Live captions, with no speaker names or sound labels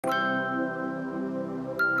Welcome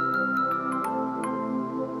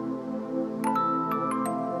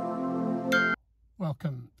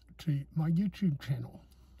to my YouTube channel.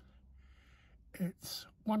 It's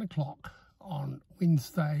 1 o'clock on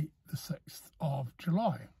Wednesday the 6th of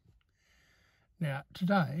July. Now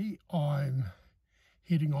today I'm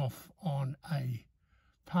heading off on a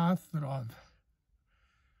path that I've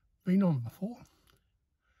been on before,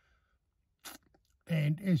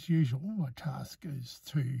 and as usual my task is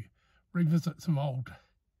to revisit some old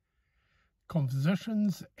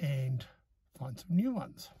compositions and find some new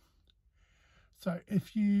ones. So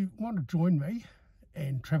if you want to join me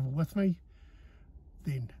and travel with me,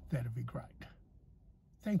 then that'd be great.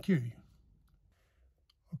 Thank you.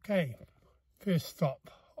 Okay, first stop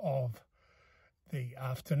of the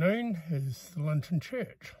afternoon is the Linton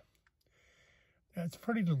church. Now it's a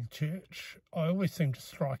pretty little church. I always seem to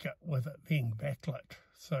strike it with it being backlit,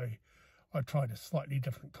 so I tried a slightly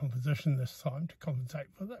different composition this time to compensate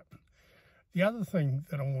for that. The other thing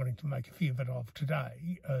that I'm wanting to make a fair bit of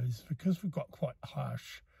today is, because we've got quite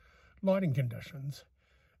harsh lighting conditions,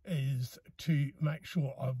 is to make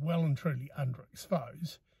sure I'm well and truly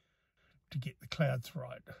underexposed to get the clouds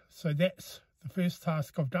right. So that's the first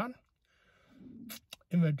task I've done.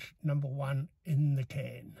 Image number 1 in the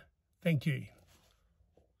can. Thank you.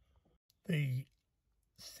 The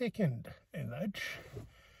second image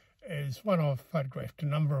is one I've photographed a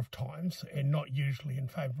number of times and not usually in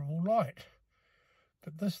favourable light.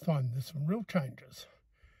 But this time there's some real changes.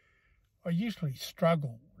 I usually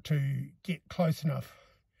struggle to get close enough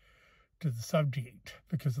to the subject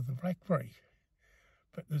because of the blackberry.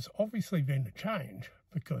 But there's obviously been a change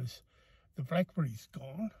because the blackberry's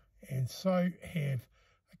gone and so have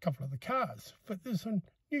a couple of the cars. But there's a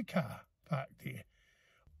new car parked there.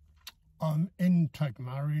 I'm in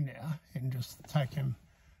Tokomaru now and just taken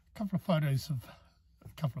a couple of photos of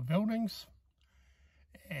a couple of buildings,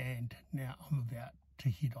 and now I'm about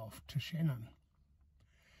to head off to Shannon.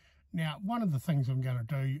 Now, one of the things I'm going to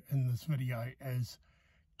do in this video is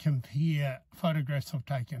compare photographs I've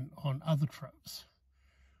taken on other trips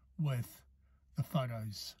with the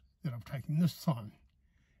photos that I've taken this time,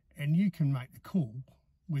 and you can make the call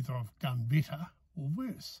whether I've done better or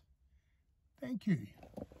worse. Thank you.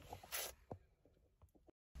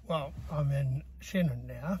 Well, I'm in Shannon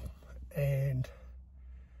now, and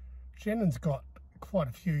Shannon's got quite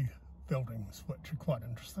a few buildings which are quite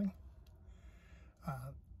interesting.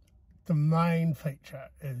 The main feature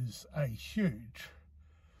is a huge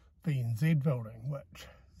B&Z building which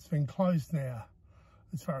has been closed now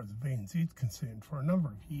as far as the B&Z is concerned for a number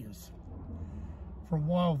of years. For a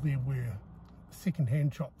while there were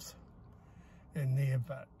second-hand shops in there,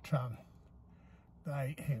 but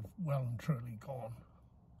they have well and truly gone.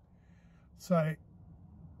 So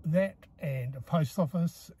that and a post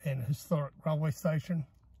office and a historic railway station.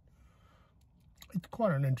 It's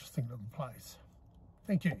quite an interesting little place.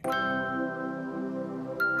 Thank you.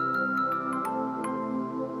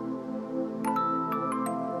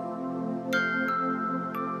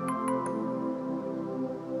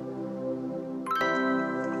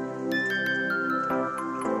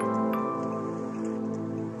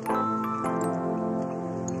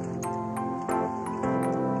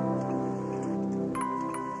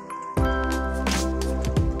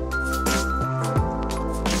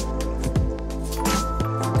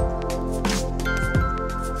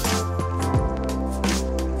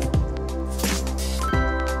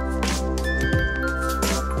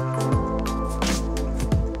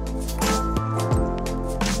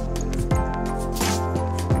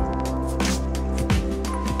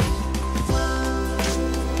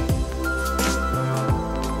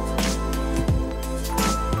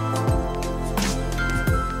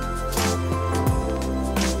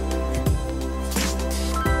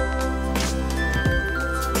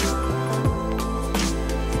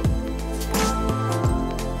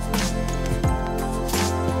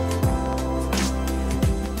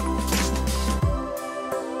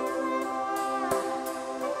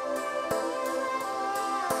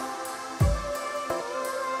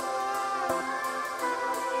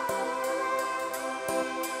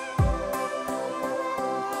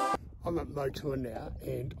 I'm at Moutoa now,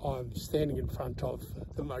 and I'm standing in front of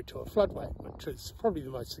the Moutoa floodway, which is probably the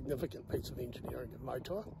most significant piece of engineering at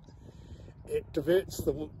Moutoa. It diverts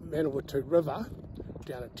the Moutoa River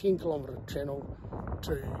down a 10-kilometre channel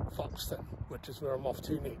to Foxton, which is where I'm off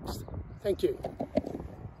to next. Thank you.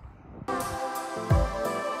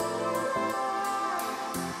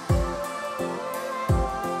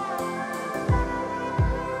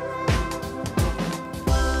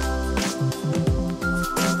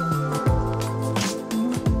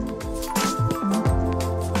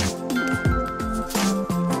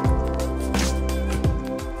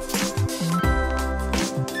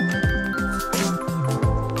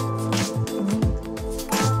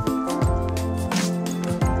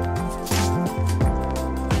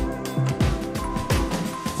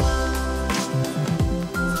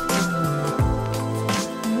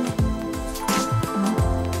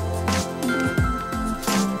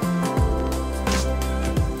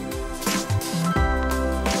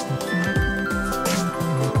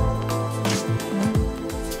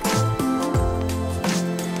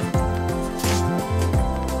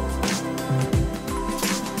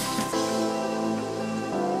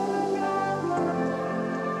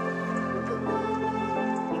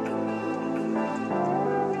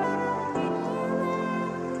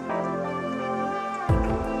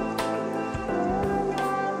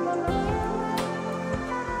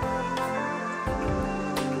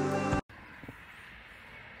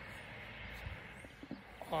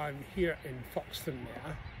 I'm here in Foxton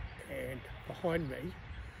now, and behind me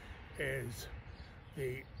is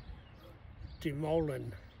the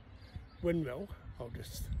Demolin windmill. I'll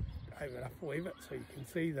just open it up a wee bit so you can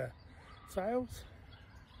see the sails.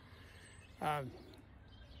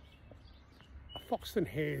 Foxton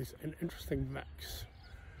has an interesting mix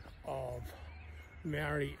of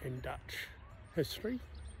Maori and Dutch history.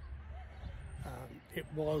 It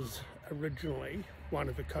was originally one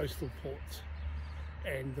of the coastal ports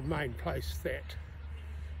and the main place that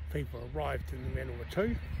people arrived in the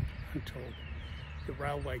Manawatu until the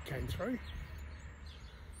railway came through.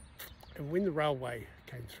 And when the railway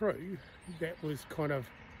came through, that was kind of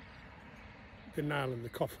the nail in the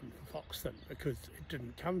coffin for Foxton, because it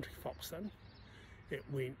didn't come to Foxton. It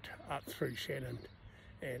went up through Shannon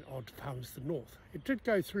and on to Palmerston North. It did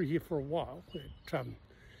go through here for a while. It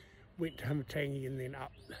went to Himatangi and then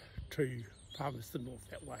up to Palmerston North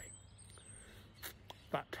that way.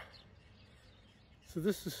 But, so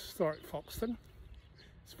this is historic Foxton.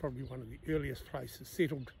 It's probably one of the earliest places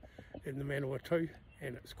settled in the Manawatu,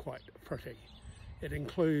 and it's quite pretty. It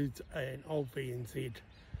includes an old VNZ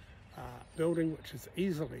building, which is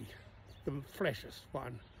easily the flashiest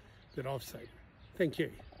one that I've seen. Thank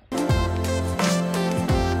you.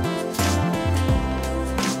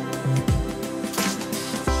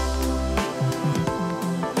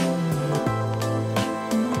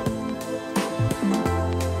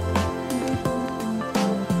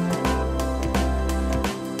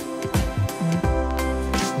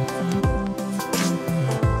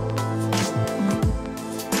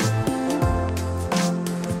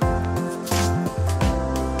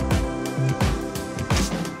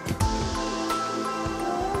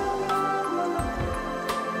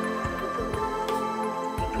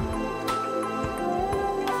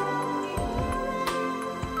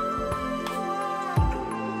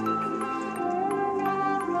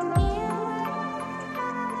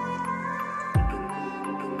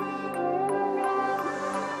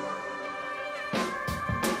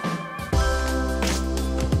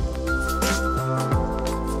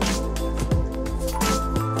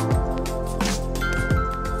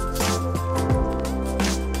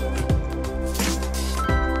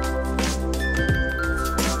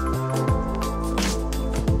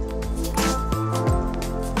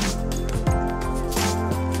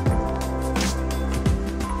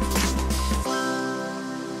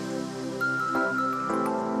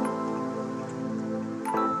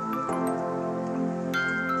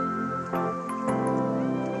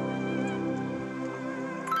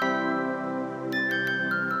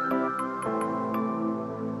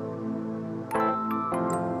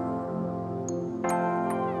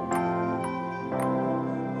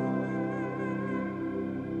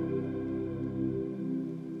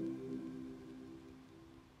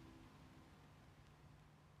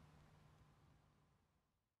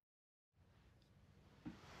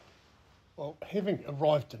 Well, having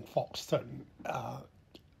arrived in Foxton, I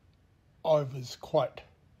was quite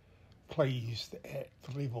pleased at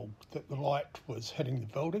the level that the light was hitting the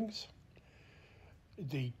buildings.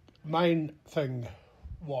 The main thing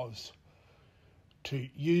was to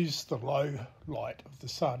use the low light of the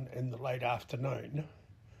sun in the late afternoon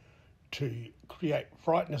to create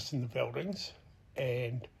brightness in the buildings,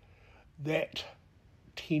 and that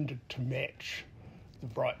tended to match the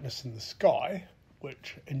brightness in the sky,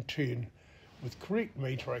 which in turn, with correct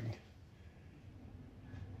metering,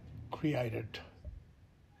 created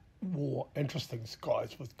more interesting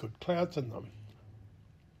skies with good clouds in them.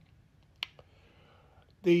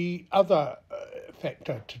 The other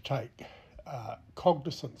factor to take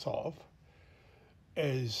cognizance of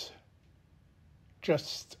is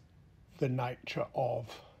just the nature of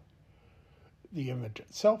the image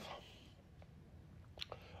itself.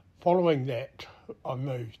 Following that, I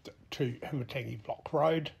moved to Himatangi Block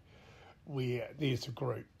Road, where there's a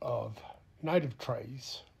group of native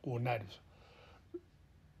trees, or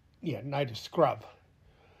native scrub,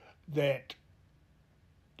 that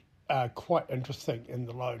are quite interesting in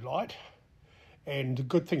the low light. And the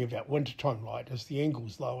good thing about wintertime light is the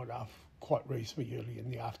angle's low enough quite reasonably early in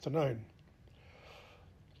the afternoon.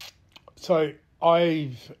 So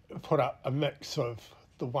I've put up a mix of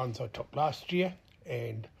the ones I took last year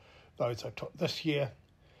and those I took this year,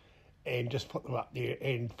 and just put them up there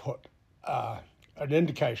and put an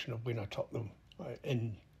indication of when I took them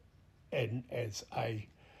in as a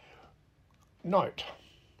note.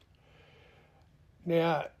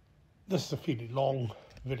 Now, this is a fairly long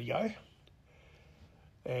video,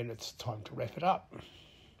 and it's time to wrap it up.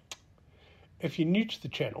 If you're new to the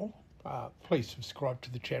channel, please subscribe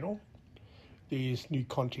to the channel. There's new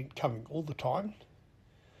content coming all the time,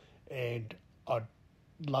 and I'd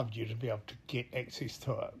love you to be able to get access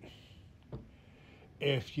to it.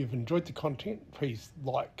 If you've enjoyed the content, please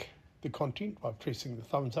like the content by pressing the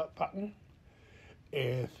thumbs up button.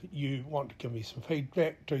 If you want to give me some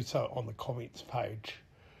feedback, do so on the comments page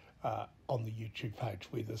on the YouTube page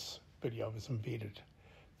where this video is embedded.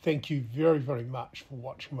 Thank you very, very much for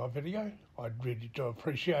watching my video. I really do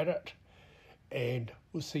appreciate it, and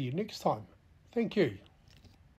we'll see you next time. Thank you.